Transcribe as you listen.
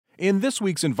In this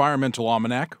week's Environmental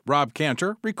Almanac, Rob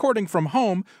Cantor, recording from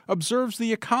home, observes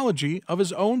the ecology of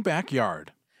his own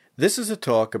backyard. This is a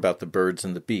talk about the birds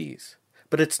and the bees,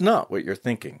 but it's not what you're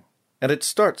thinking, and it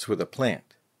starts with a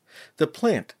plant. The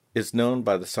plant is known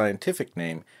by the scientific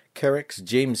name Carex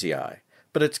jamesii,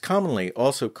 but it's commonly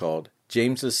also called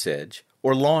James's sedge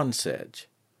or lawn sedge.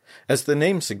 As the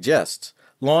name suggests,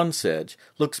 lawn sedge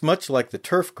looks much like the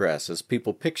turf grasses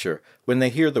people picture when they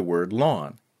hear the word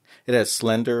lawn. It has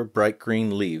slender, bright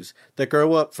green leaves that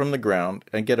grow up from the ground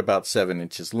and get about 7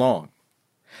 inches long.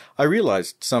 I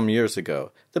realized some years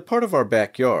ago that part of our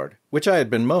backyard, which I had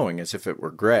been mowing as if it were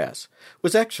grass,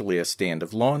 was actually a stand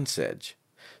of lawn sedge.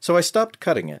 So I stopped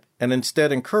cutting it and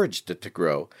instead encouraged it to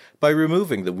grow by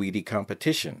removing the weedy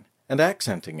competition and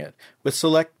accenting it with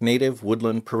select native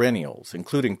woodland perennials,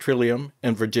 including trillium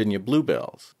and Virginia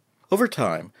bluebells. Over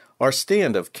time, our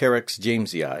stand of Carex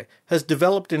jamesii has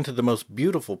developed into the most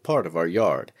beautiful part of our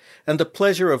yard, and the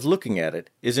pleasure of looking at it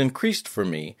is increased for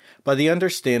me by the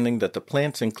understanding that the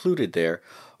plants included there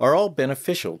are all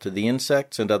beneficial to the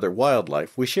insects and other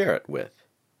wildlife we share it with.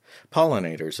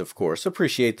 Pollinators, of course,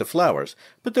 appreciate the flowers,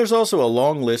 but there's also a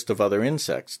long list of other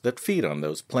insects that feed on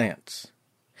those plants.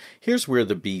 Here's where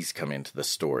the bees come into the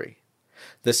story.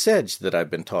 The sedge that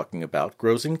I've been talking about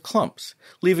grows in clumps,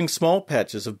 leaving small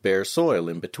patches of bare soil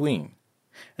in between.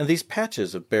 And these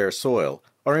patches of bare soil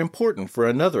are important for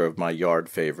another of my yard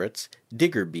favorites,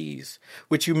 digger bees,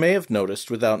 which you may have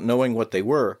noticed without knowing what they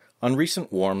were on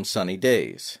recent warm, sunny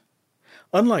days.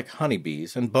 Unlike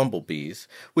honeybees and bumblebees,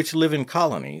 which live in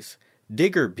colonies,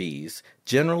 digger bees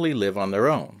generally live on their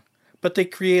own, but they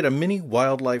create a mini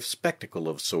wildlife spectacle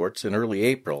of sorts in early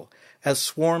April as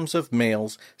swarms of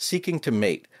males seeking to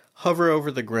mate hover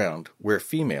over the ground where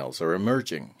females are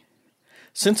emerging.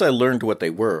 Since I learned what they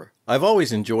were, I've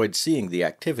always enjoyed seeing the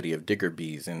activity of digger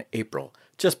bees in April,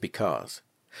 just because.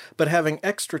 But having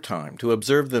extra time to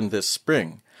observe them this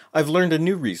spring, I've learned a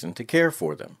new reason to care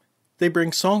for them. They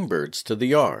bring songbirds to the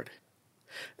yard.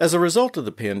 As a result of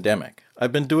the pandemic,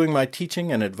 I've been doing my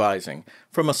teaching and advising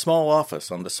from a small office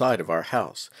on the side of our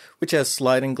house, which has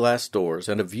sliding glass doors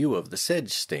and a view of the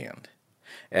sedge stand.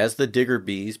 As the digger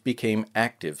bees became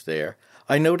active there,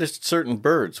 I noticed certain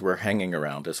birds were hanging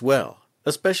around as well,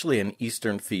 especially an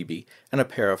eastern phoebe and a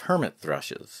pair of hermit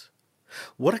thrushes.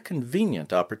 What a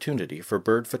convenient opportunity for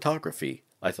bird photography,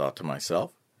 I thought to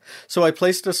myself. So I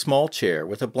placed a small chair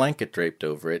with a blanket draped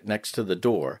over it next to the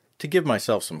door to give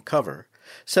myself some cover,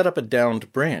 set up a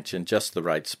downed branch in just the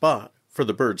right spot for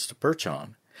the birds to perch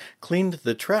on, cleaned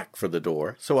the track for the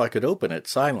door so I could open it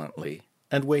silently,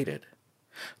 and waited.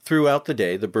 Throughout the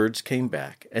day the birds came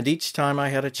back, and each time I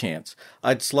had a chance,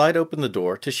 I'd slide open the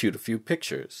door to shoot a few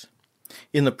pictures.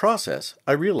 In the process,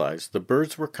 I realized the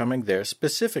birds were coming there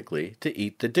specifically to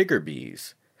eat the digger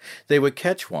bees. They would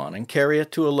catch one and carry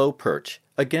it to a low perch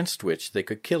against which they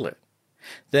could kill it.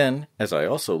 Then, as I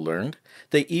also learned,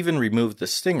 they even removed the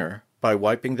stinger by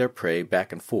wiping their prey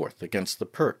back and forth against the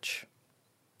perch.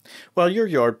 While your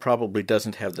yard probably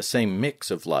doesn't have the same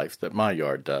mix of life that my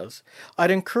yard does,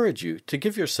 I'd encourage you to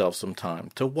give yourself some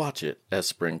time to watch it as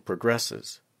spring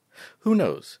progresses. Who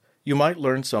knows, you might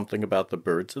learn something about the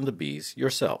birds and the bees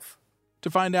yourself. To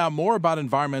find out more about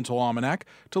Environmental Almanac,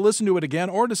 to listen to it again,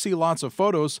 or to see lots of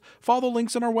photos, follow the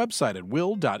links on our website at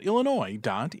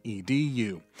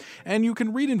will.illinois.edu. And you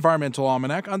can read Environmental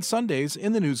Almanac on Sundays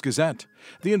in the News Gazette.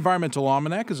 The Environmental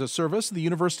Almanac is a service of the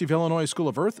University of Illinois School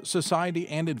of Earth, Society,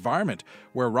 and Environment,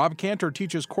 where Rob Cantor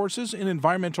teaches courses in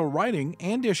environmental writing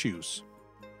and issues.